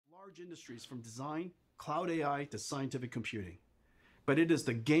large industries from design, cloud AI to scientific computing. But it is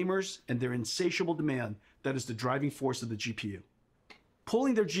the gamers and their insatiable demand that is the driving force of the GPU.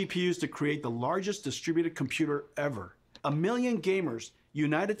 Pulling their GPUs to create the largest distributed computer ever. 1 million gamers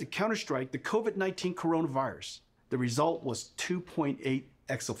united to counterstrike the COVID-19 coronavirus. The result was 2.8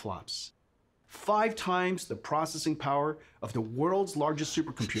 exaflops. 5 times the processing power of the world's largest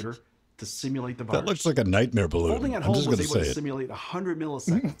supercomputer to simulate the virus. That looks like a nightmare balloon. Folding at home was able to simulate 100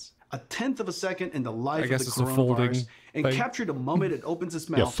 milliseconds, a tenth of a second in the life of the coronavirus, and capture the moment it opens its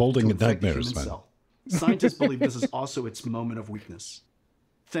mouth. Yeah, folding to infect nightmares, the human man. cell. Scientists believe this is also its moment of weakness.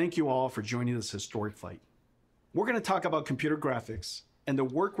 Thank you all for joining this historic fight. We're going to talk about computer graphics and the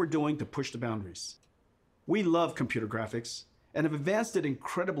work we're doing to push the boundaries. We love computer graphics and have advanced it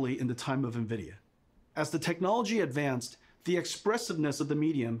incredibly in the time of NVIDIA. As the technology advanced, the expressiveness of the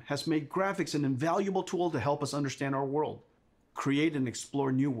medium has made graphics an invaluable tool to help us understand our world, create and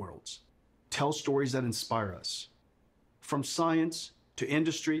explore new worlds, tell stories that inspire us. From science to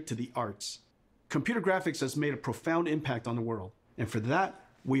industry to the arts, computer graphics has made a profound impact on the world, and for that,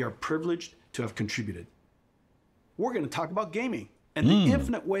 we are privileged to have contributed. We're going to talk about gaming and the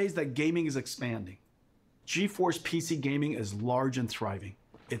infinite ways that gaming is expanding. GeForce PC gaming is large and thriving.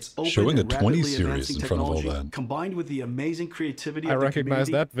 It's open Showing a and 20 rapidly series advancing in front of all technology, that. combined with the amazing creativity I of the recognize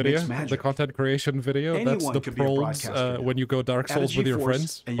community, that video, makes magic. the content creation video. Anyone That's the could be a pros broadcaster now. when you go Dark Add a Souls with your GeForce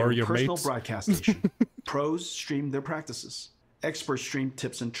friends and or your your personal mates. broadcast station. Pros stream their practices. Experts stream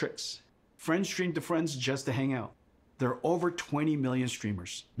tips and tricks. Friends stream to friends just to hang out. There are over 20 million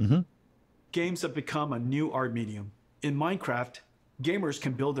streamers. Games have become a new art medium. In Minecraft, gamers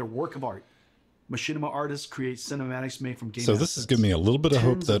can build their work of art. Machinima artists create cinematics made from game So this is giving me a little bit of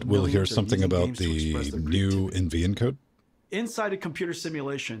hope Tens that of we'll hear millions are something using about games to the express their new creativity. NVIDIA code. Inside a computer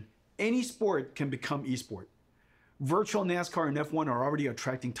simulation, any sport can become esport. Virtual NASCAR and F1 are already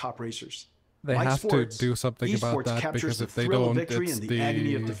attracting top racers. They Like have sports, to do something about esports that, captures because the if they thrill of don't, victory it's and the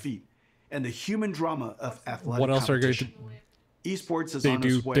agony of defeat, and the human drama of athletic what else are going to competition. Esports is they on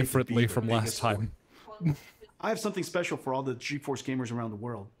do its way to differently be the from biggest last sport. time? I have something special for all the GeForce gamers around the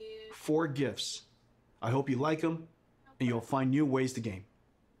world. 4 gifts. I hope you like them, and you'll find new ways to game.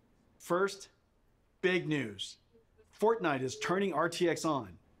 First, big news. Fortnite is turning RTX on.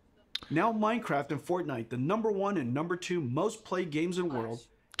 Now Minecraft and Fortnite, the #1 and #2 most played games in the world,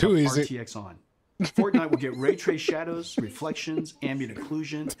 Too have easy. RTX on. Fortnite will get ray trace shadows, reflections, ambient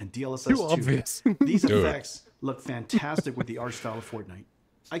occlusion, and DLSS Too obvious. These Do it. effects look fantastic with the art style of Fortnite.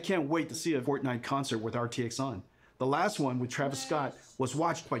 I can't wait to see a Fortnite concert with RTX on. The last one with Travis Scott was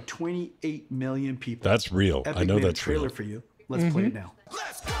watched by 28 million people. That's real. Epic I know made a that's trailer real. for you. Let's play it now.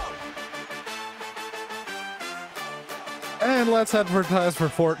 And let's advertise for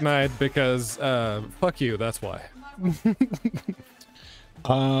Fortnite because fuck you, that's why.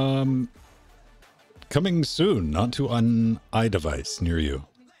 Coming soon, not to an iDevice near you.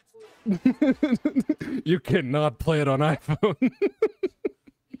 You cannot play it on iPhone.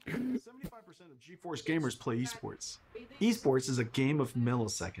 75% of GeForce gamers play esports. Esports is a game of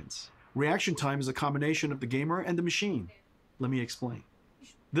milliseconds. Reaction time is a combination of the gamer and the machine. Let me explain.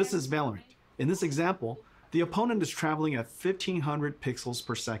 This is Valorant. In this example, the opponent is traveling at 1500 pixels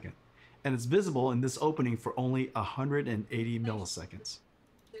per second, and it's visible in this opening for only 180 milliseconds.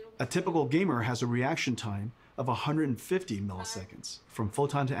 A typical gamer has a reaction time of 150 milliseconds from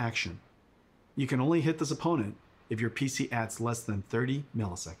photon to action. You can only hit this opponent if your PC adds less than 30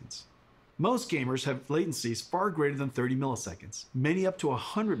 milliseconds. Most gamers have latencies far greater than 30 milliseconds, many up to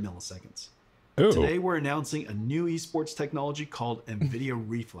 100 milliseconds. Oh, Today we're announcing a new esports technology called NVIDIA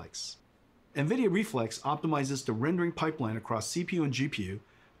Reflex. NVIDIA Reflex optimizes the rendering pipeline across CPU and GPU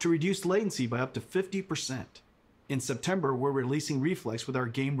to reduce latency by up to 50%. In September, we're releasing Reflex with our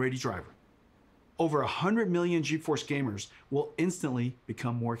game-ready driver. Over 100 million GeForce gamers will instantly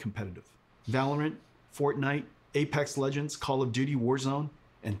become more competitive. Valorant, Fortnite, Apex Legends, Call of Duty Warzone,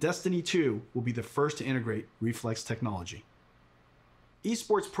 and Destiny 2 will be the first to integrate Reflex technology.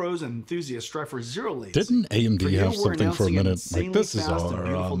 Esports pros and enthusiasts strive for zero latency. didn't AMD For you, have we're something for a announcing an minute? Like, insanely this is fast and our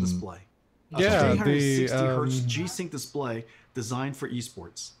beautiful display. A Yeah, 360 the, hertz G-Sync display designed for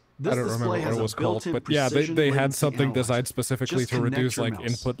esports. This I don't remember display what has it was a called, built-in but yeah, precision they had latency something analyzer. designed specifically Just to connect reduce your like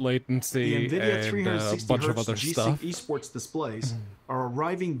mouse. input The latency NVIDIA and a 360 bunch of hertz other G-Sync stuff. esports displays are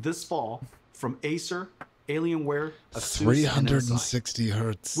arriving this fall from Acer, Alienware, Asus, and MSI. 360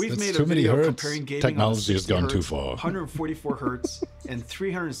 hertz. We've That's made too a many video hertz. comparing gaming Technology on a has gone 60 too hertz, far. 144 hertz, and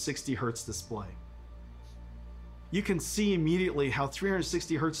 360 hertz display. You can see immediately how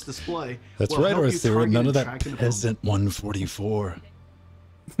 360 hertz display That's will right, help you Arthur. target None and of that track an opponent. peasant 144.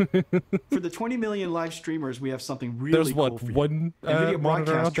 For the 20 million live streamers, we have something really There's cool what, for you. one NVIDIA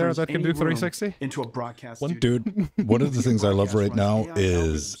monitor out there turns that can any do room 360? into a broadcast One studio. Dude, one of the things I love right now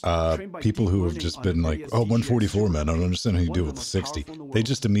is people who have just been like, oh, 144, man, I don't understand how you do it with the 60. They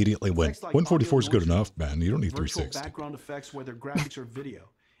just immediately went, 144 is good enough, man. You don't need Virtual 360. background effects, whether graphics or video.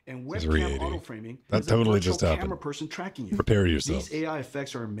 And webcam 380. auto framing That is a totally virtual just happened. camera person tracking you. Prepare yourself. These AI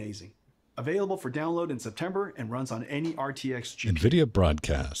effects are amazing. Available for download in September and runs on any RTX GPU. NVIDIA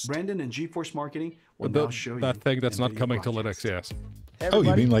broadcast. Brandon and GeForce Marketing will now show you That thing that's not NVIDIA coming to broadcast. Linux, yes. Hey Oh, you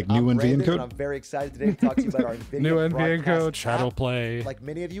everybody, mean like new I'm NVIDIA Brandon, code? and I'm very excited today to talk to you about our NVIDIA New NVIDIA broadcast code, app. Shadowplay. Like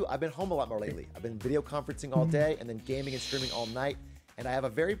many of you, I've been home a lot more lately. I've been video conferencing all day and then gaming and streaming all night. And I have a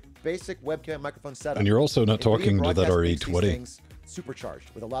very basic webcam and microphone setup. And you're also not NVIDIA talking to that Broadcast makes these RE20. things supercharged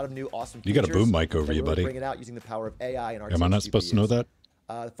with a lot of new awesome You got a features boom mic over that you, really buddy. Bring it out using the power of AI and RTX Am I not supposed to know GPUs. that?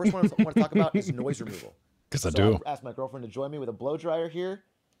 The first one I want to talk about is noise removal. Because I So do. I've asked my girlfriend to join me with a blow dryer here.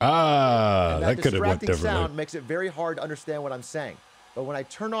 Ah, And that could have went distracting differently. sound makes it very hard to understand what I'm saying. But when I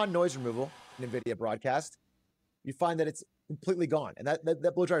turn on noise removal in NVIDIA Broadcast, you find that it's completely gone. And that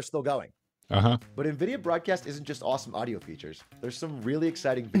blow dryer is still going. Uh-huh. But NVIDIA Broadcast isn't just awesome audio features. There's some really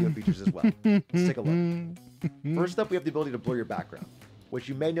exciting video features as well. Let's take a look. First up, we have the ability to blur your background, which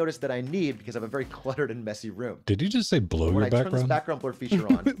you may notice that I need because I have a very cluttered and messy room. Did you just say blow When your I turn this background? background blur feature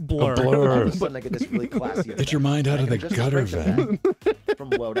on, Blur. A blur. all of a sudden I get this really classy effect. Get your mind out I of can the adjust gutter strength of vent. that from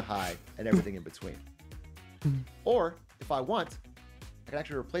low to high and everything in between. Or, if I want, I can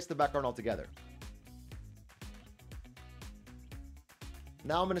actually replace the background altogether.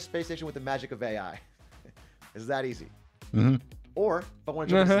 Now I'm in a space station with the magic of AI. It's that easy. Mm-hmm. Or, if I want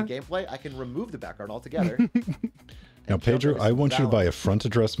to jump into some gameplay, I can remove the background altogether. Now, and Pedro, jump I into want you to some buy a valve front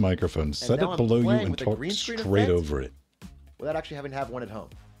address microphone, set now it I'm below you, playing and with a talk green screen straight effect. over it. without actually having to have one at home.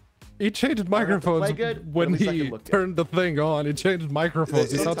 He changed don't have to microphones play good, but when at least I can he look good. turned the thing on. He changed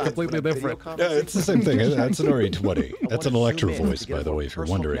microphones. It sounds Sometimes completely when I'm video different. Yeah, it's the same thing. That's an RE20. That's an want to Electro zoom in voice, to get by a the more way, if you're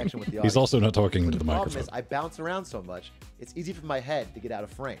personal wondering. connection with the He's audience. also not talking But to the the problem microphone. is I bounce around so much, it's easy for my head to get out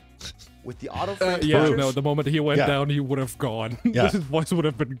of frame. With the auto frame Yeah, features, no, the moment he went Yeah. down, he would have gone. Yeah. His voice would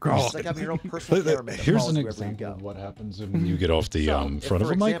have been gone. it's like having your own personal cameraman that Here's follows an you wherever you example go. of what happens when you get off the So, if, front of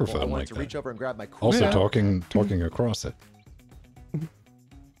for a example, I microphone wanted like to reach that. over and grab my cool Also Yeah. talking across it.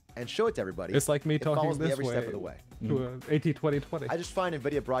 and show it to everybody. It's like me it talking follows me this every way. step of the way. To an AT2020. I just find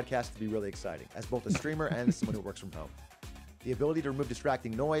NVIDIA Broadcast to be really exciting as both a streamer and someone who works from home. The ability to remove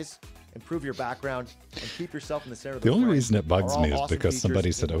distracting noise, improve your background, and keep yourself in the center of the The only frame reason it bugs are all me is awesome because features somebody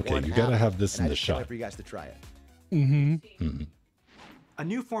in said, okay, one you gotta app, have this and in I the just can't shot. wait for you guys to try it. A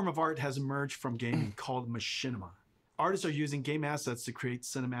new form of art has emerged from gaming called machinima. Artists are using game assets to create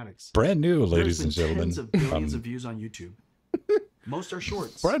cinematics. Brand new, There's ladies been and gentlemen. tens of billions of views on YouTube. Most are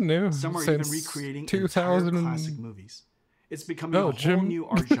shorts. Brand new. Some are even since recreating 2000 entire and- classic movies. It's becoming No, a whole Jim. new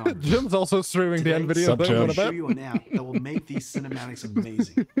art genre. Jim's also streaming the Today, NVIDIA Sup, thing. Jim? What I'll show about? you an app that will make these cinematics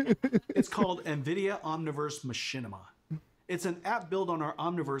amazing. It's called NVIDIA Omniverse Machinima. It's an app built on our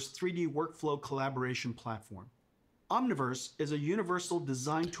Omniverse 3D workflow collaboration platform. Omniverse is a universal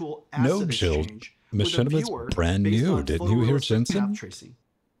design tool asset No, Jill. exchange with a Machinima's viewer brand based new. on Didn't you hear photorealistic Jensen? path tracing.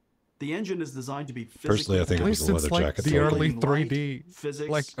 The engine is designed to be Personally, I think At it least was a leather since like jacket. the totally. early Light, 3D, physics,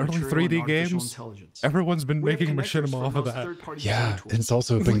 like early material, 3D and artificial games, intelligence. everyone's been We have making connectors machinima for off of most that. third-party Yeah, design tools. it's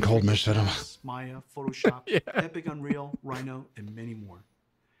also a thing called machinima. Flash, Maya, Photoshop, Epic Unreal, Rhino, and many more.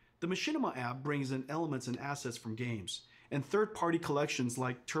 The Machinima app brings in elements and assets from games and third-party collections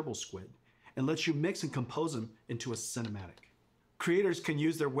like TurboSquid and lets you mix and compose them into a cinematic. Creators can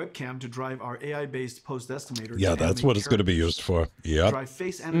use their webcam to drive our AI-based post-estimator. Yeah, to that's animate what it's going to be characters, used for. Yep. drive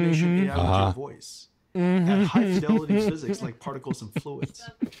face animation AI with your voice, add high-fidelity physics like particles and fluids,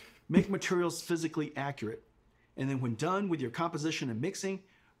 make materials physically accurate, and then when done with your composition and mixing,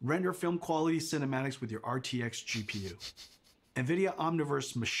 render film quality cinematics with your RTX GPU. NVIDIA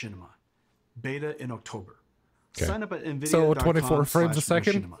Omniverse Machinima, beta in October. Okay. Sign up at NVIDIA.com. So 24 frames a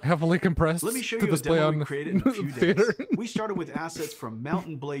second, Machinima. heavily compressed Let me show to you a display demo on we created in a few days. theater. We started with assets from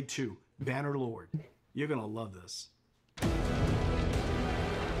Mountain Blade 2, Banner Lord. You're gonna love this.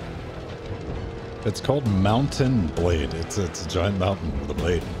 It's called Mountain Blade. It's a giant mountain with a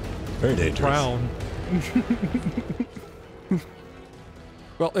blade. Very dangerous. Brown.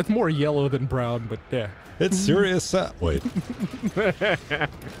 Well, it's more yellow than brown, but yeah. It's serious. Wait.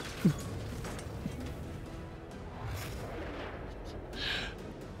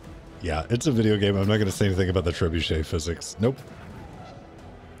 Yeah, it's a video game. I'm not going to say anything about the trebuchet physics. Nope.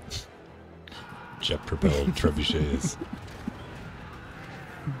 Jet-propelled trebuchets.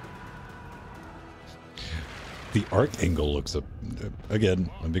 The arc angle looks up. Again,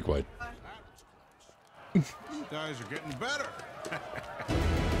 let me be quiet. You guys are getting better.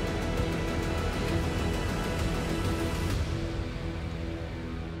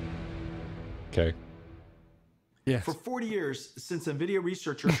 Okay. Yes. For 40 years, since NVIDIA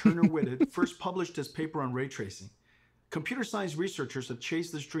researcher Turner Whitted first published his paper on ray tracing, computer science researchers have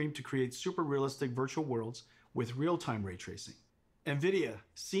chased this dream to create super realistic virtual worlds with real-time ray tracing. NVIDIA,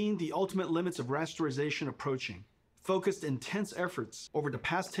 seeing the ultimate limits of rasterization approaching, focused intense efforts over the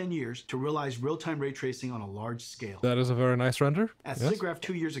past 10 years to realize real-time ray tracing on a large scale. That is a very nice render. At Yes. SIGGRAPH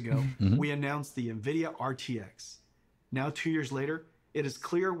 2 years ago, we announced the NVIDIA RTX. Now, 2 years later, it is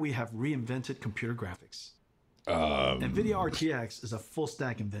clear we have reinvented computer graphics. NVIDIA RTX is a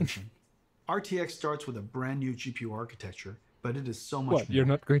full-stack invention. RTX starts with a brand new GPU architecture, but it is so much What? more. You're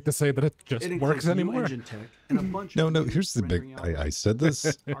not going to say that it just It works includes new anymore? engine tech and a bunch No, of no, new here's the big, rendering I said this,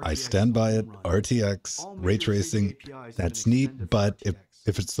 I RTX stand by it, run. RTX, All ray major 3D tracing, APIs have that's been neat, extended but for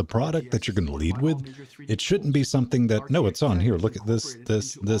if it's the product that you're going to RTX lead supported by with, all major 3D it shouldn't be tools. something that, no, it's on RTX here, is look at this, incorporated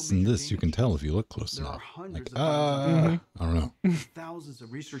this, into this, all and major this, you game can tell engines. if you look close There are enough. hundreds Like, of thousands I don't know. thousands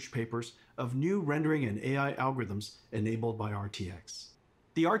of research papers of new rendering and AI algorithms enabled by RTX.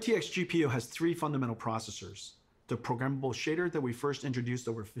 The RTX GPU has 3 fundamental processors: the programmable shader that we first introduced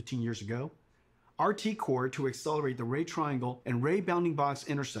over 15 years ago, RT Core to accelerate the ray triangle and ray bounding box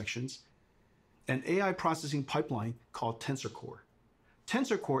intersections, an AI processing pipeline called Tensor Core.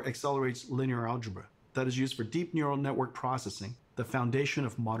 Tensor Core accelerates linear algebra that is used for deep neural network processing, the foundation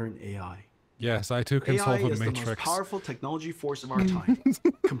of modern AI. Yes, I too can AI solve a is the most matrix. powerful technology force of our time.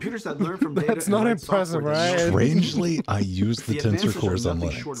 Computers that learn from data That's and not write impressive, software that right? knows Strangely, I use the tensor advances cores are on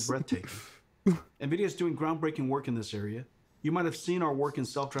nothing short of Linux. breathtaking. NVIDIA is doing groundbreaking work in this area. You might have seen our work in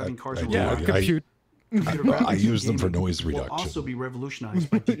self-driving cars. I and do. Yeah, robotics. compute. Computer I graphics use them for gaming noise will also reduction. be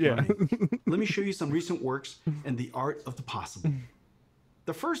revolutionized by deep Yeah. learning. Let me show you some recent works and the art of the possible.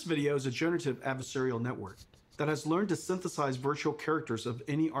 The first video is a generative adversarial network that has learned to synthesize virtual characters of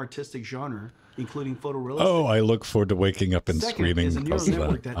any artistic genre, including photorealistic. Oh, I look forward to waking up and Second screaming is a neural because of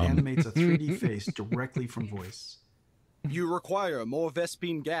network that. that animates a 3D face directly from voice. You require more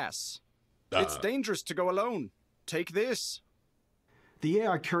Vespine gas. It's dangerous to go alone. Take this. The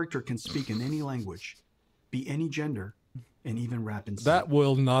AI character can speak in any language, be any gender, and even rap in sync. That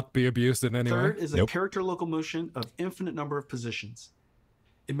will not be abused in any way. Third is a Nope. character locomotion of infinite number of positions.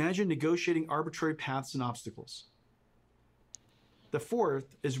 Imagine negotiating arbitrary paths and obstacles. The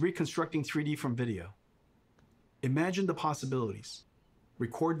fourth is reconstructing 3D from video. Imagine the possibilities.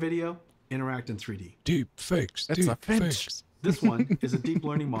 Record video, interact in 3D. Deep fakes, That's deep a finch. fakes. This one is a deep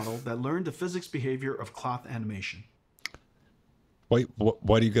learning model that learned the physics behavior of cloth animation. Why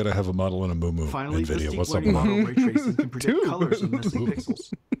do you got to have a model and a moo Finally, this NVIDIA? deep What's up learning with model that? ray tracing can predict colors of missing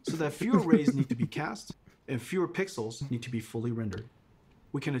pixels, so that fewer rays need to be cast and fewer pixels need to be fully rendered.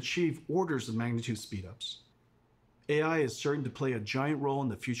 We can achieve orders of magnitude speedups. AI is certain to play a giant role in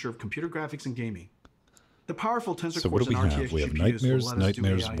the future of computer graphics and gaming. The powerful tensor So what cores do we and have? RTX We have GPUs nightmares, will let us do AI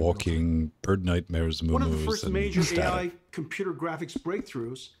in real time. walking, bird nightmares, moo One of the first and major static. AI computer graphics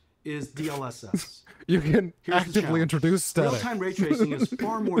breakthroughs is DLSS. You can Here's the actively challenge. introduce static. Real-time ray tracing is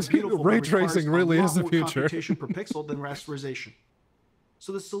far more beautiful. Ray but requires tracing a really lot is the more future. computation per pixel than rasterization.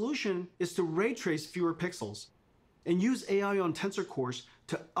 So the solution is to ray trace fewer pixels and use AI on tensor cores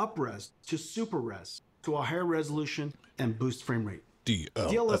to upres to superres to a higher resolution and boost frame rate.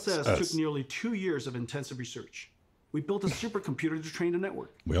 DLSS took nearly 2 years of intensive research. We built a supercomputer to train the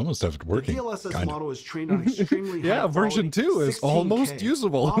network. We almost have it The working. DLSS kind of. model is trained on extremely Yeah, high version quality 2 is 16K almost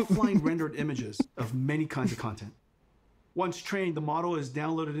usable. offline rendered images of many kinds of content. Once trained, the model is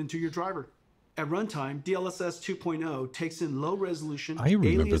downloaded into your driver. At runtime, DLSS 2.0 takes in low resolution I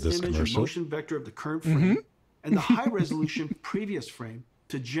remember alias this image and commercial. motion vector of the current frame and the high resolution previous frame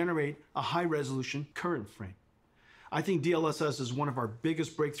to generate a high resolution current frame. I think DLSS is one of our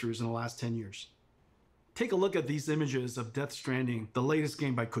biggest breakthroughs in the last 10 years. Take a look at these images of Death Stranding, the latest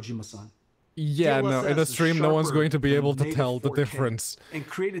game by Kojima-san. Yeah, no, in DLSS a is stream, no one's sharper going to be than able to native tell the 4K difference. and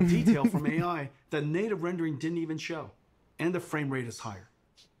created detail from AI that native rendering didn't even show, and the frame rate is higher.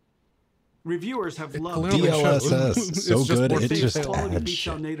 Reviewers have loved clearly shows. DLSS, It's so just good, more it just detailed. quality adds beats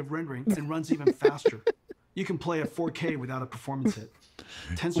out shit. native rendering and runs even faster. You can play at 4K without a performance hit.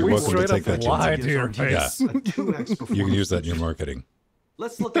 Tensor You're welcome to Core take that gives chance. Lied to your RTX face. a 2x performance. You can use that in your marketing.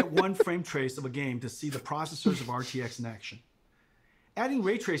 Let's look at one frame trace of a game to see the processors of RTX in action. Adding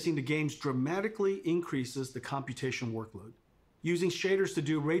ray tracing to games dramatically increases the computation workload. Using shaders to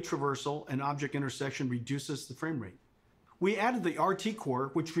do ray traversal and object intersection reduces the frame rate. We added the RT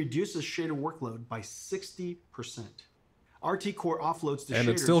Core, which reduces shader workload by 60%. RT Core offloads the shaders And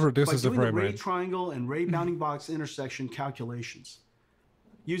it still reduces by the doing frame ray rate. triangle and ray bounding box intersection calculations.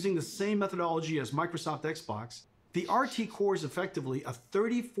 Using the same methodology as Microsoft Xbox, the RT Core is effectively a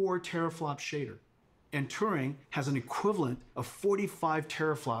 34 teraflop shader. and Turing has an equivalent of 45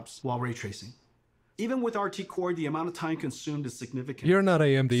 teraflops while ray tracing. Even with RT Core, the amount of time consumed is significant. You're not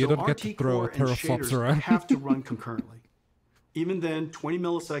AMD. You So don't get to throw RT Core and teraflops shaders around. have to run concurrently. Even then, 20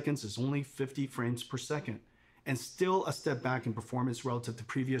 milliseconds is only 50 frames per second, and still a step back in performance relative to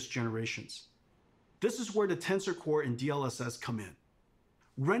previous generations. This is where the Tensor Core and DLSS come in.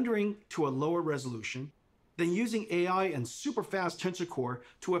 Rendering to a lower resolution, then using AI and super fast Tensor Core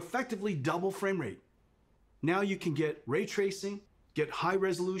to effectively double frame rate. Now you can get ray tracing, get high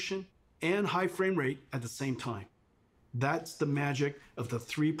resolution, and high frame rate at the same time. That's the magic of the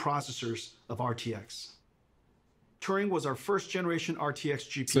 3 processors of RTX. Turing was our first generation RTX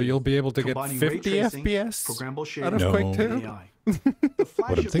GPU. So you'll be able to get combining 50 ray tracing, FPS programmable shading, out of No. Quake 2? and AI. The What I'm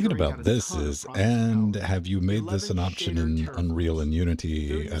flagship thinking Turing about had a this ton of is, processing and power. have you made this an 11 option shader in teraflops, Unreal and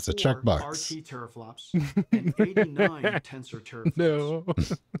Unity as a 34 checkbox? RT teraflops, and 89 Tensor teraflops. No.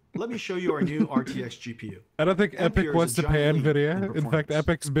 Let me show you our new RTX GPU. I don't think Ampere Epic is wants a to pay giant leap in NVIDIA. In fact, performance.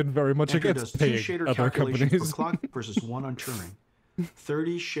 Epic's been very much Ampere does against 2 paying shader other calculations companies. per clock versus 1 on Turing.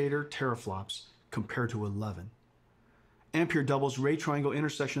 30 shader teraflops compared to 11. Ampere doubles ray triangle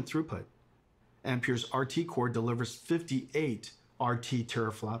intersection throughput. Ampere's RT Core delivers 58 RT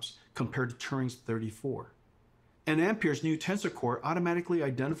teraflops compared to Turing's 34. And Ampere's new Tensor Core automatically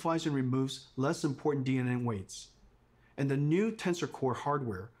identifies and removes less important DNA weights. And the new Tensor Core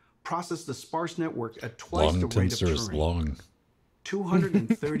hardware processes the sparse network at twice Long the rate of tensor is Turing. long.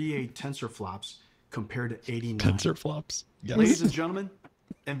 238 tensor flops compared to 89. Tensor flops? Yes. Ladies and gentlemen,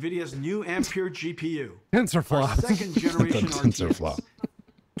 NVIDIA's new Ampere GPU. Tensor Our flops. second generation The tensor RTX. flop.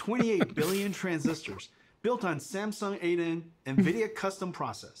 28 billion transistors built on Samsung 8N NVIDIA custom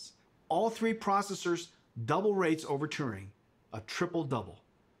process. All 3 processors double rates over Turing, a triple double.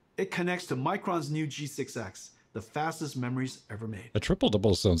 It connects to Micron's new G6X, the fastest memories ever made. A triple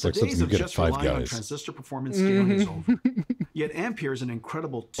double sounds like The something days you of get at just Five relying on Guys. transistor performance scaling is over. Yet Ampere is an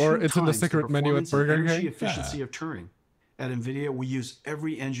incredible 2 Or it's in the times secret menu at performance and Burger energy King. efficiency of Turing. At NVIDIA, we use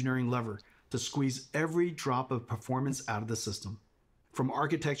every engineering lever to squeeze every drop of performance out of the system. From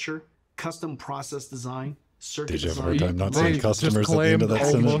architecture, custom process design, circuit Did you have a design, hard time not They saying just customers at the end of that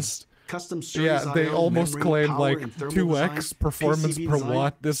claimed sentence? almost. custom series Yeah, they IO, almost memory, claimed power, like and thermal 2x design, performance PCB per design,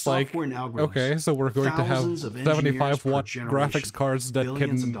 watt. This like, software and algorithms. okay, so we're going to have Thousands of engineers 75 per watt generation, graphics cards that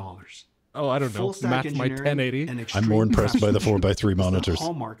billions of can, dollars. oh, I don't know, Full stack match my engineering 1080. and I'm more extreme impressed by the craftsmanship 4x3 is monitors. the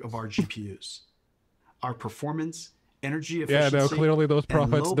hallmark of our GPUs. Our performance, energy Yeah, efficiency, no, clearly those and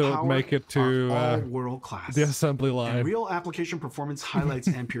profits low don't power make it to are all world class. the assembly And line. real application performance highlights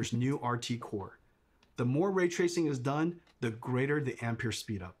Ampere's new RT Core. The more ray tracing is done, the greater the Ampere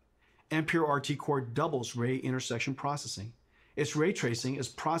speed up. Ampere RT Core doubles ray intersection processing. Its ray tracing is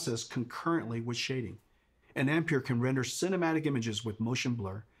processed concurrently with shading. And Ampere can render cinematic images with motion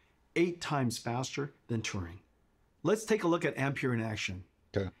blur 8 times faster than Turing. Let's take a look at Ampere in action.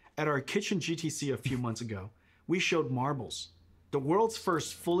 Okay. At our kitchen GTC a few months ago, we showed Marbles, the world's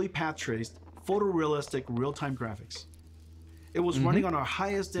first fully path-traced, photorealistic real-time graphics. It was running on our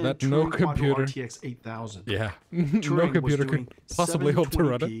highest-end That no Turing Quadro computer- RTX 8000. Yeah, Turing no was computer doing could possibly hope to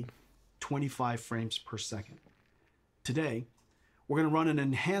run 720p, it. 25 frames per second. Today, we're going to run an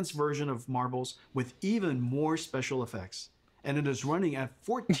enhanced version of Marbles with even more special effects. And it is running at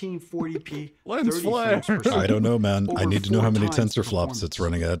 1440p, Lens 30 flare. frames per second. I don't know, man. I Over need to know 4 how many times tensor flops performance. it's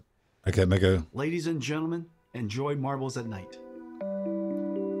running at. Okay, make a... Ladies and gentlemen, enjoy Marbles at night.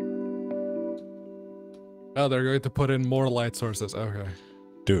 Oh, they're going to put in more light sources. Okay.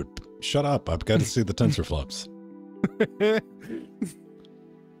 Dude, shut up. I've got to see the tensor flops.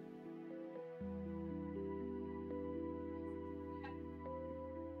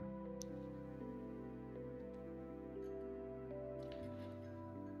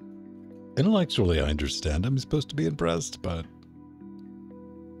 Intellectually, I understand. I'm supposed to be impressed, but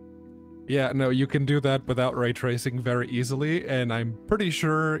Yeah, no, you can do that without ray tracing very easily, and I'm pretty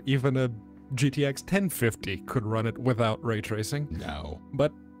sure even a GTX 1050 could run it without ray tracing. no.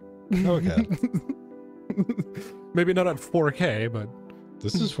 But Okay. maybe not at 4K, but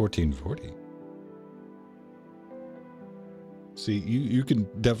This is 1440. See, you can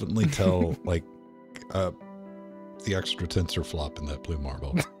definitely tell, like, the extra tensor flop in that blue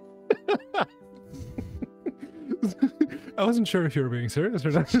marble. I wasn't sure if you were being serious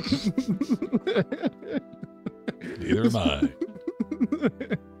or not. Neither am I.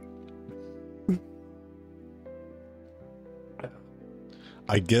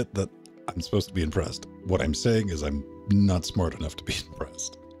 I get that I'm supposed to be impressed. What I'm saying is I'm not smart enough to be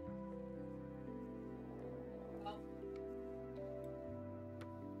impressed.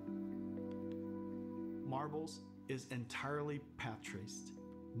 Marbles is entirely path traced.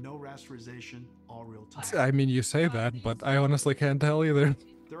 No rasterization, all real time. I mean, you say that, but I honestly can't tell either.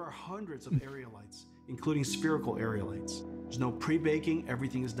 There are hundreds of area lights, including spherical area lights. There's no pre-baking,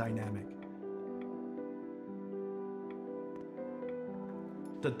 everything is dynamic.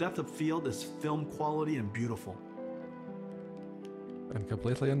 The depth of field is film quality and beautiful. And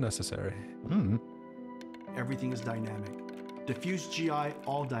completely unnecessary. Everything is dynamic. Diffuse GI,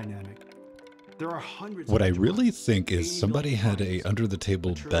 all dynamic. There are hundreds What of I really benchmarks, think is 80 somebody had a million under-the-table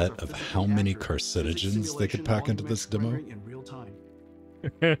materials bet are of physically how many accurate. Physics carcinogens they could simulation, pack into volumetric this demo. rendering in real time.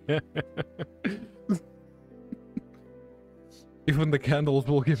 Even the candles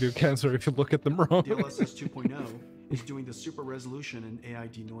will give you cancer if you look at them wrong. DLSS 2.0 is doing the super resolution and AI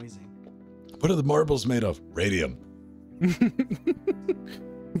denoising. What are the marbles made of? Radium.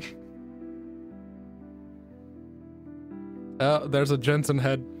 There's a Jensen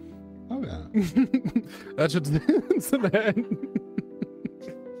head. Oh, yeah. That's a Jensen head.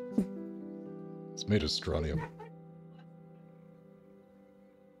 It's made of strontium.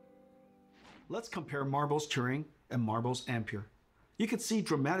 Let's compare Marble's Turing and Marble's Ampere. You can see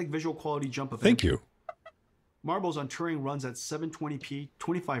dramatic visual quality jump of Thank Ampere. you. Marbles on Turing runs at 720p,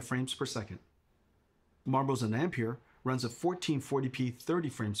 25 frames per second. Marbles on Ampere runs at 1440p, 30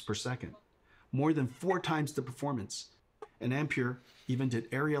 frames per second. More than 4 times the performance. And Ampere even did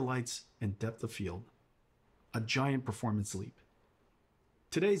area lights and depth of field. A giant performance leap.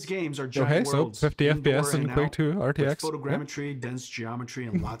 Today's games are giant Okay, so worlds, 50 indoor FPS in and Quake out, 2 with RTX. photogrammetry, dense geometry,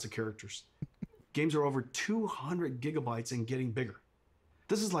 and lots of characters. Games are over 200 gigabytes and getting bigger.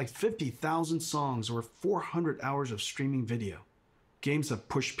 This is like 50,000 songs or 400 hours of streaming video. Games have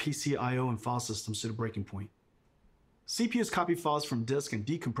pushed PC I/O and file systems to the breaking point. CPUs copy files from disk and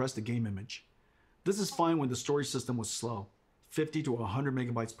decompress the game image. This is fine when the storage system was slow, 50 to 100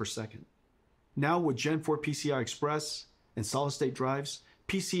 megabytes per second. Now with Gen 4 PCI Express and solid-state drives,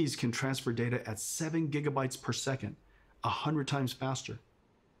 PCs can transfer data at 7 gigabytes per second, 100 times faster.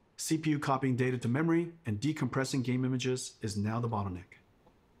 CPU copying data to memory and decompressing game images is now the bottleneck.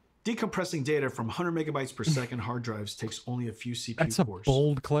 Decompressing data from 100 megabytes per second hard drives takes only a few CPU That's a cores.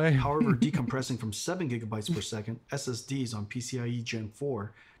 bold claim. However, decompressing from 7 gigabytes per second SSDs on PCIe Gen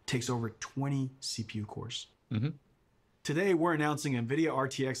 4 takes over 20 CPU cores. Today, we're announcing NVIDIA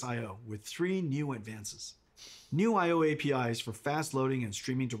RTX I/O with 3 new advances. New I/O APIs for fast loading and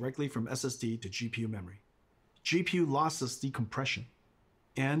streaming directly from SSD to GPU memory. GPU lossless decompression.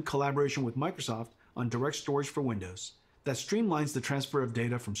 And collaboration with Microsoft on direct storage for Windows that streamlines the transfer of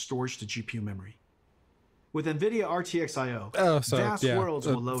data from storage to GPU memory. With NVIDIA RTX I/O, vast worlds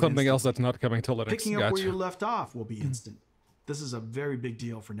will load something else instantly. that's not coming to Linux. Picking up where you Gotcha. left off will be instant. This is a very big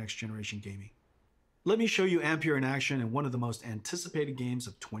deal for next generation gaming. Let me show you Ampere in action in one of the most anticipated games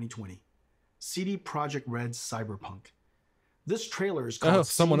of 2020, CD Projekt Red's Cyberpunk. This trailer is called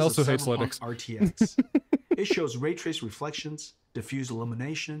someone Scenes else of who hates Cyberpunk Linux. RTX. It shows ray trace reflections, diffuse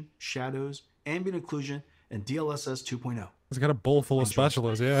illumination, shadows, ambient occlusion, and DLSS 2.0. It's got a bowl full of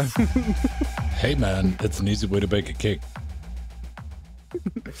spatulas, yeah. Hey, man, it's an easy way to bake a cake.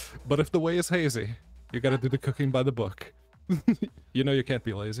 But if the way is hazy, you gotta do the cooking by the book. You know you can't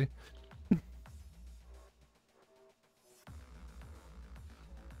be lazy.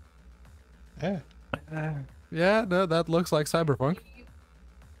 Yeah. Yeah, no, that looks like Cyberpunk.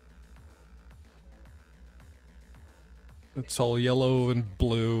 It's all yellow and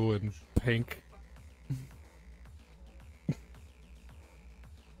blue and pink.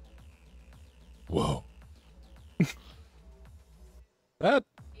 Whoa. That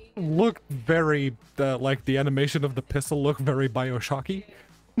looked very, like the animation of the pistol looked very Bioshocky.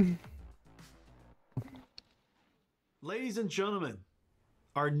 Ladies and gentlemen,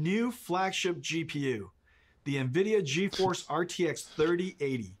 our new flagship GPU, the NVIDIA GeForce RTX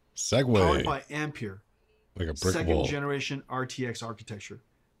 3080, powered Segway. by Ampere, Like a brick second wall. generation RTX architecture.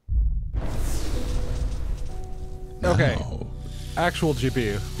 Okay, Oh. actual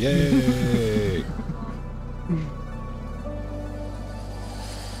GPU. Yay!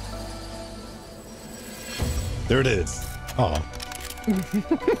 There it is. Oh.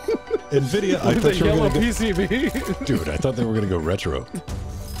 NVIDIA, I The thought you were yellow gonna go... PCB. Dude, I thought they were gonna go retro.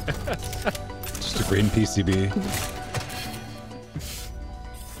 Just a green PCB.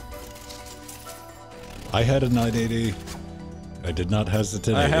 I had a 980. I did not have the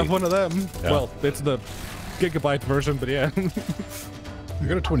 1080. I have one of them. Yeah. Well, it's the gigabyte version, but yeah. I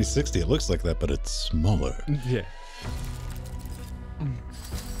got a 2060. It looks like that, but it's smaller. Yeah.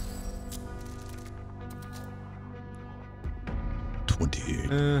 28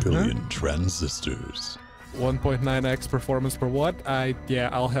 billion transistors. 1.9x performance per watt. Yeah,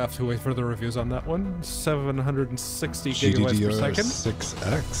 I'll have to wait for the reviews on that one. 760 gigabytes per second.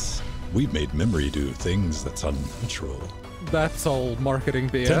 GDDR6X. We've made memory do things that's unnatural. That's all marketing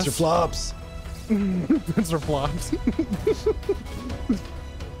BS. Tensor flops. Tensor flops.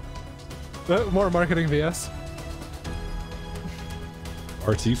 More marketing BS.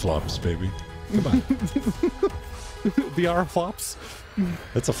 RT flops, baby. Come on. VR flops.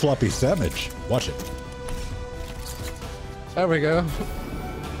 It's a floppy sandwich. Watch it. There we go.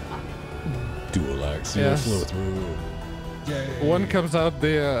 Dual axe. Yes. Flow through. Yay. One comes out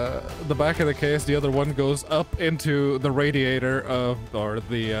the back of the case. The other one goes up into the radiator of, or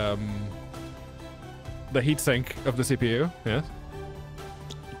the heatsink of the CPU. Yes.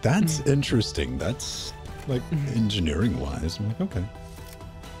 That's interesting. That's like engineering wise. I'm like, okay.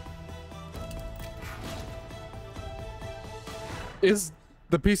 Is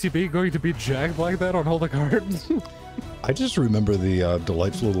the PCB going to be jagged like that on all the cards? I just remember the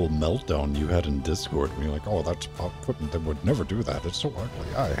delightful little meltdown you had in Discord when you're like, oh, that's equipment. They would never do that. It's so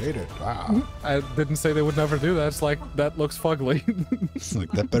ugly. I hate it. Ah. I didn't say they would never do that. It's like, that looks fugly. It's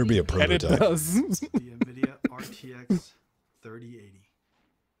like, that better be a prototype. And it does. The NVIDIA RTX 3080.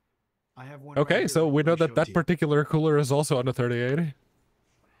 I have one. Okay, right so here. we know Let me that show it that to you. particular cooler is also on the 3080.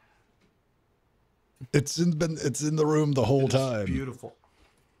 It's in the room the whole It is time. beautiful.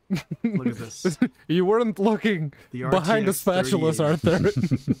 Look at this. You weren't looking The behind the RTX spatulas, 3080. aren't there?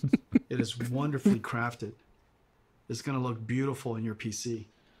 It is wonderfully crafted. It's going to look beautiful in your PC,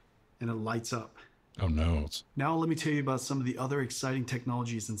 and it lights up. Oh no. Now let me tell you about some of the other exciting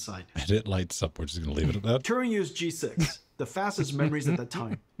technologies inside. And it lights up. We're just going to leave it at that. Turing used G6, the fastest memories at that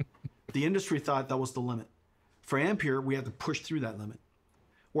time. The industry thought that was the limit. For Ampere, we had to push through that limit.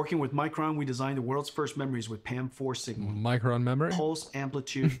 Working with Micron, we designed the world's first memories with PAM4 signal, Micron memory? pulse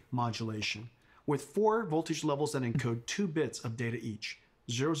amplitude modulation, with 4 voltage levels that encode 2 bits of data each,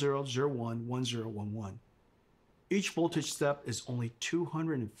 0001, 1011. Each voltage step is only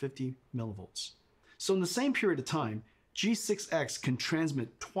 250 millivolts. So in the same period of time, G6X can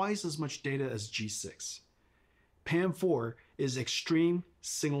transmit twice as much data as G6. PAM4 is extreme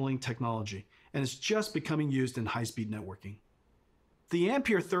signaling technology, and it's just becoming used in high-speed networking. The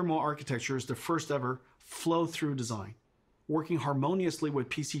Ampere thermal architecture is the first ever flow-through design, working harmoniously with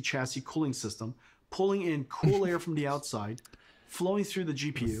PC chassis cooling system, pulling in cool air from the outside, flowing through the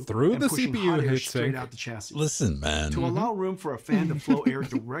GPU, Through and the pushing CPU hot air heatsink. straight out the chassis. Listen, man. To allow room for a fan to flow air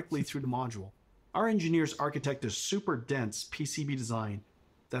directly through the module, our engineers architect a super dense PCB design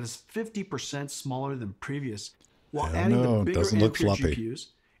that is 50% smaller than previous, while I don't adding know, the it bigger doesn't look Ampere floppy. GPUs,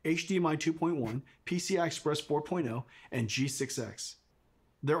 HDMI 2.1, PCI Express 4.0, and G6X.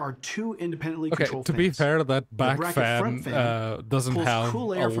 There are 2 independently Okay, controlled to be fans. fair, that The back bracket fan front fan doesn't pulls have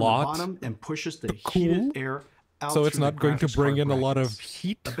cool a air from the lot, bottom and pushes the cool, heated air out so it's through the not going to graphics bring card in a lot of brackets.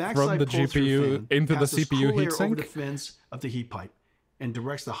 heat The from backside the pull-through GPU fan into the passes CPU cool air over the heatsink. fins of the heat pipe and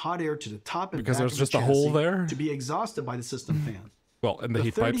directs the hot air to the top and Because back there's of just the a hole chassis there? to be exhausted by the system fan. Well, in the The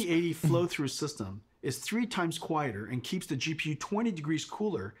heat pipes. 3080 flow-through system is 3 times quieter and keeps the GPU 20 degrees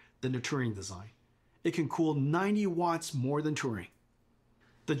cooler than the Turing design. It can cool 90 watts more than Turing.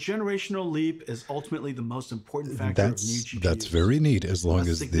 The generational leap is ultimately the most important factor of new GPUs. That's very neat as long A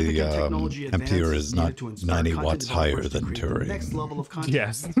as the significant technology advance Ampere is needed not to inspire 90 content watts higher developers to than create the next Turing. level of content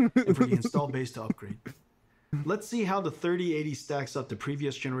Yes. and for the install base to upgrade. Let's see how the 3080 stacks up to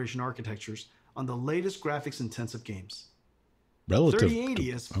previous generation architectures on the latest graphics intensive games. Relative.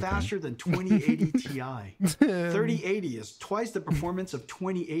 3080 is faster than 2080 Ti. 3080 is twice the performance of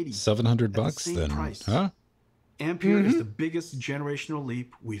 2080. $700 at the same then, price. huh? Ampere is the biggest generational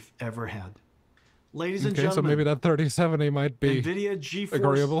leap we've ever had. Ladies and Okay, so gentlemen, maybe that 3070 might be NVIDIA GeForce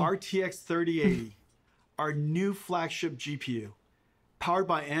agreeable. RTX 3080, our new flagship GPU, powered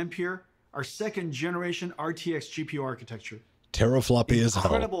by Ampere, our second generation RTX GPU architecture. Terafloppy as hell.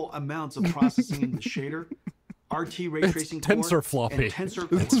 Incredible amounts of processing in the shader, RT ray It's tracing tensor core, floppy. and tensor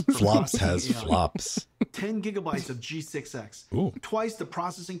core It's for flops processing has AI. flops. 10 gigabytes of G6X, Ooh. twice the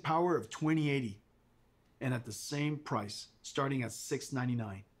processing power of 2080, and at the same price, starting at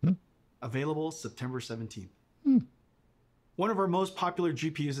 $699. Available September 17th. One of our most popular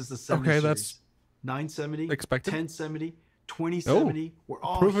GPUs is the 70 Okay, series. that's 970, expected. 1070, 2070. We're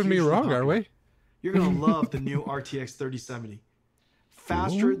all Proving me hugely wrong, popular. are we? You're going to love the new RTX 3070.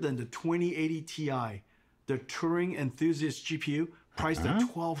 Faster than the 2080 Ti, the Turing enthusiast GPU priced at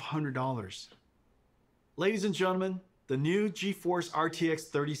 $1,200. Ladies and gentlemen, the new GeForce RTX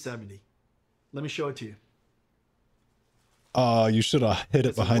 3070. Let me show it to you. You should have hit it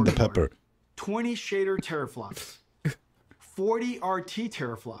It's a behind the work of pepper. art. 20 shader teraflops, 40 RT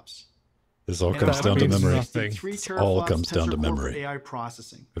teraflops, This all And comes on down to means memory. nothing. 63 It all teraflops comes down to tensor core for memory. AI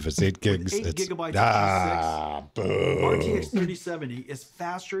processing. If it's 8 gigs, 8 it's gigabytes of boo. RTX 3070 is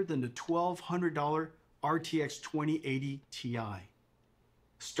faster than the $1,200 RTX 2080 Ti,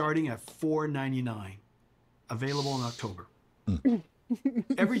 starting at $499, available in October.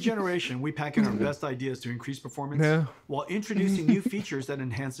 Every generation, we pack in our best ideas to increase performance while introducing new features that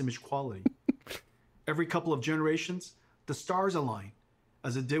enhance image quality. Every couple of generations, the stars align,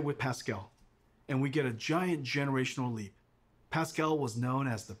 as it did with Pascal, and we get a giant generational leap. Pascal was known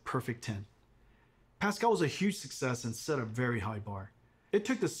as the perfect 10. Pascal was a huge success and set a very high bar. It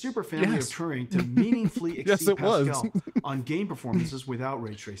took the super family of Turing to meaningfully exceed Pascal on game performances without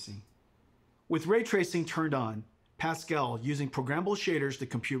ray tracing. With ray tracing turned on, Pascal, using programmable shaders to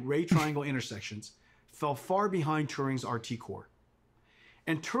compute ray triangle intersections, fell far behind Turing's RT core.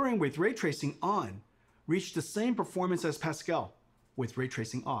 And Turing with ray tracing on reached the same performance as Pascal with ray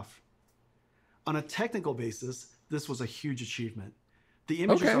tracing off. On a technical basis, this was a huge achievement. The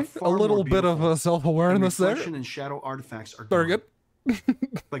images are far a little more bit of a self-awareness there. Reflection and shadow artifacts are Very gone. good.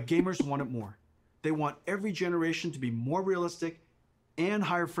 But gamers want it more. They want every generation to be more realistic and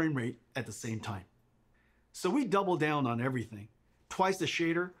higher frame rate at the same time. So we double down on everything. Twice the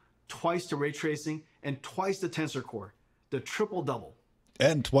shader, twice the ray tracing, and twice the tensor core. The triple double.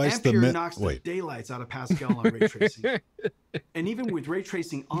 And twice Ampere knocks the daylights out of Pascal on ray tracing. And even with ray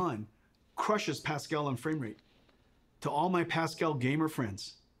tracing on, crushes Pascal on frame rate. To all my Pascal gamer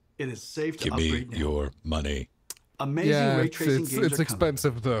friends, it is safe to upgrade now. Give me your money. Amazing ray tracing games it's are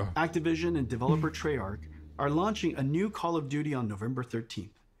expensive coming. though. Activision and developer Treyarch are launching a new Call of Duty on November 13th.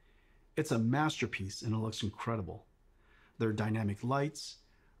 It's a masterpiece and it looks incredible. There are dynamic lights,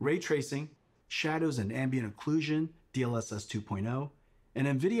 ray tracing, shadows and ambient occlusion, DLSS 2.0, and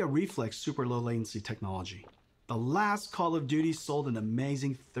NVIDIA Reflex super low latency technology. The last Call of Duty sold an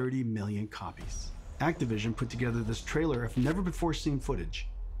amazing 30 million copies. Activision put together this trailer of never before seen footage.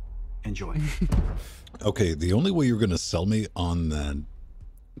 Enjoy. Okay, the only way you're going to sell me on that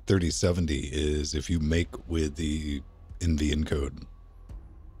 3070 is if you make with the NVIDIA encode.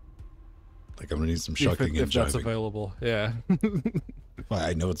 Like, I'm going to need some shucking and if that's jiving. available, yeah. Well,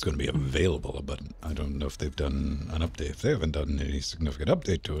 I know it's going to be available, but I don't know if they've done an update. If they haven't done any significant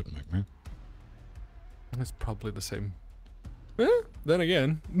update to it, I'm like, It's probably the same. Then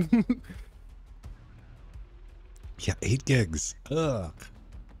again. yeah, 8 gigs. Ugh.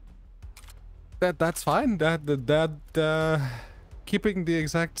 That's fine. That keeping the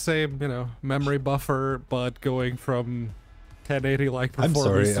exact same, memory buffer, but going from 1080 like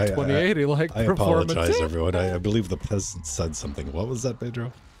performance to 2080 like performance. I apologize, everyone. I believe the peasant said something. What was that,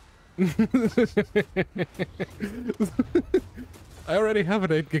 Pedro? I already have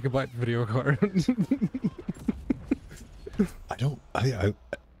an 8 gigabyte video card. I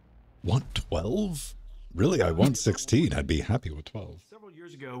want 12? Really, I want 16. I'd be happy with 12. Several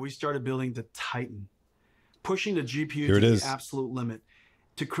years ago, we started building the Titan, pushing the GPU Here to it the is. absolute limit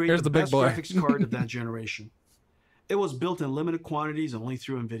to create the best graphics card of that generation. It was built in limited quantities only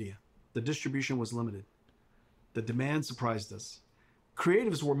through NVIDIA. The distribution was limited. The demand surprised us.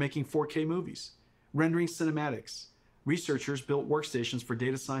 Creatives were making 4K movies, rendering cinematics. Researchers built workstations for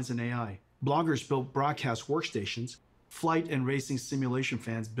data science and AI. Bloggers built broadcast workstations. Flight and racing simulation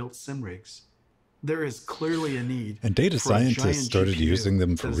fans built sim rigs. There is clearly a need. And data for a giant scientists started GPU using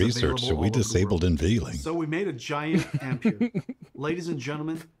them for that is research, available so all we over the disabled world. NVLink. So we made a giant Ampere. Ladies and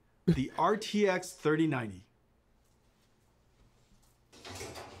gentlemen, the RTX 3090.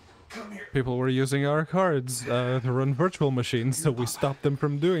 Come here. People were using our cards to run virtual machines, so we stopped them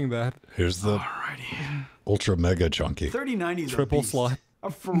from doing that. Here's the ultra mega chunky. 3090 is Triple a beast, slot. a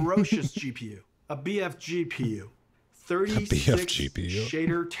ferocious GPU, a BF GPU, 36 BF GPU.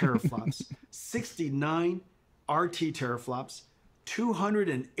 shader teraflops, 69 RT teraflops,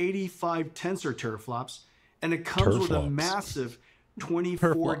 285 tensor teraflops, and it comes with a massive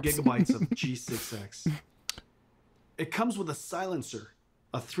 24 gigabytes of G6X. It comes with a silencer,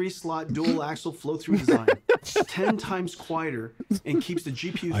 a 3-slot dual axle flow-through design, 10 times quieter, and keeps the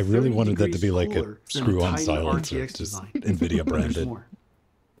GPU. I really wanted that to be like a cooler than screw-on Titan silencer, RTX just design. NVIDIA There's branded. more.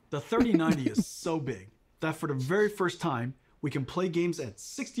 The 3090 is so big that for the very first time, we can play games at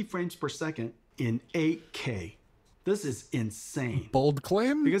 60 frames per second in 8K. This is insane. Bold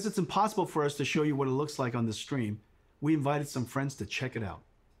claim? Because it's impossible for us to show you what it looks like on the stream, we invited some friends to check it out.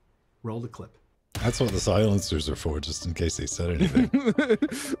 Roll the clip. That's what the silencers are for, just in case they said anything.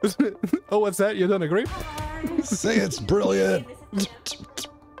 Oh, what's that? You don't agree? Say it's brilliant.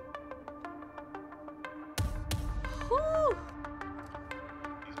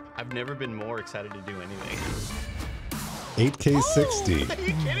 I've never been more excited to do anything. 8K 60. Are you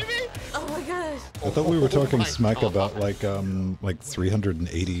kidding me? Oh my god. I thought we were talking smack about like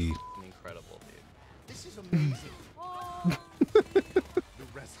 380. Incredible, dude. This is amazing. The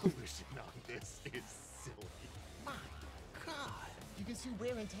resolution on this is silly. My God. You can see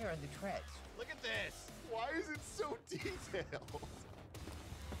wear and tear on the treads. Look at this. Why is it so detailed?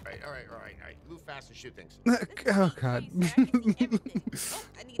 All right. Move fast and shoot things. Oh god.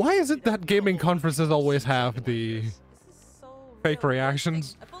 Why is it that gaming conferences always have the fake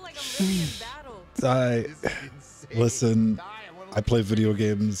reactions? I feel like I'm really in battle. Listen, I play video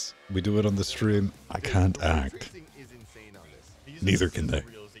games. We do it on the stream. I can't act. Neither can they.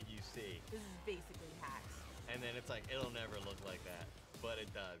 Reels that you see, This is basically hacks. and then it's like it'll never look like that, but it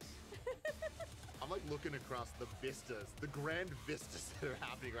does. I'm like looking across the vistas, the grand vistas that are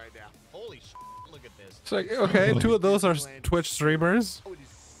happening right now. Holy sh! Look at this. It's like, okay, 2 of those are Twitch streamers. Oh, it is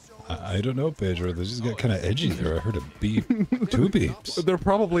so I don't know, Pedro. They just got kind of edgy there. I heard a beep. 2 beeps. They're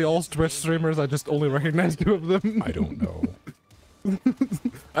probably all Twitch streamers. I just only recognize 2 of them. I don't know.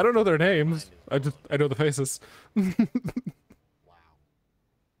 I don't know their names. I know the faces.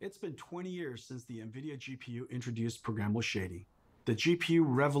 It's been 20 years since the NVIDIA GPU introduced programmable shading. The GPU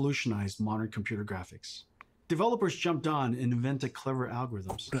revolutionized modern computer graphics. Developers jumped on and invented clever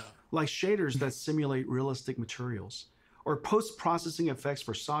algorithms, like shaders that simulate realistic materials, or post-processing effects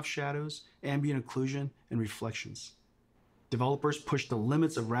for soft shadows, ambient occlusion, and reflections. Developers pushed the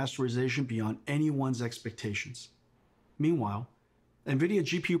limits of rasterization beyond anyone's expectations. Meanwhile, NVIDIA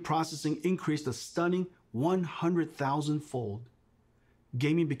GPU processing increased a stunning 100,000-fold.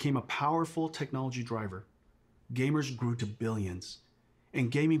 Gaming became a powerful technology driver. Gamers grew to billions,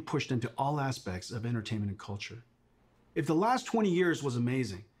 and gaming pushed into all aspects of entertainment and culture. If the last 20 years was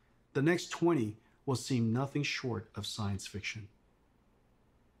amazing, the next 20 will seem nothing short of science fiction.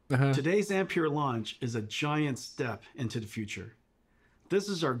 Today's Ampere launch is a giant step into the future. This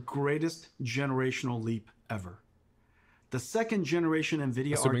is our greatest generational leap ever. The second generation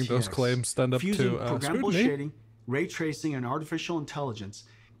NVIDIA Assuming RTX, those claims stand up fusing to programmable scrutiny. shading, ray tracing, and artificial intelligence,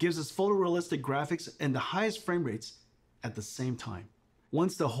 gives us photorealistic graphics and the highest frame rates at the same time.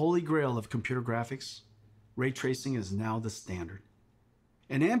 Once the holy grail of computer graphics, ray tracing is now the standard.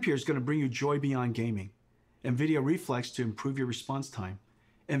 And Ampere is going to bring you joy beyond gaming. NVIDIA Reflex to improve your response time.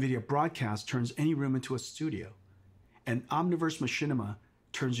 NVIDIA Broadcast turns any room into a studio. And Omniverse Machinima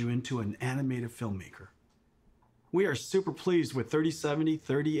turns you into an animated filmmaker. We are super pleased with 3070,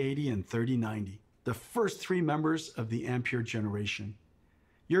 3080, and 3090, the first 3 members of the Ampere generation.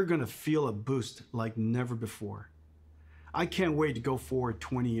 You're going to feel a boost like never before. I can't wait to go forward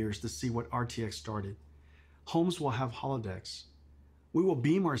 20 years to see what RTX started. Homes will have holodecks. We will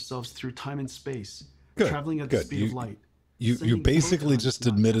beam ourselves through time and space, traveling at the speed of light. You basically just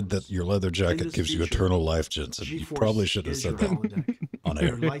admitted that your leather jacket gives you eternal life, Jensen. You probably should have said that on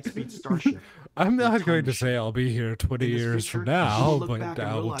air. I'm not going to say I'll be here 20 years from now, but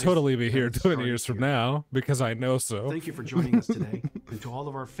I will totally be here 20 years from now, because I know so. Thank you for joining us today, and to all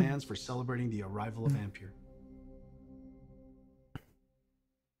of our fans for celebrating the arrival of Ampere.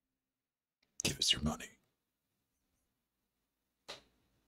 Give us your money.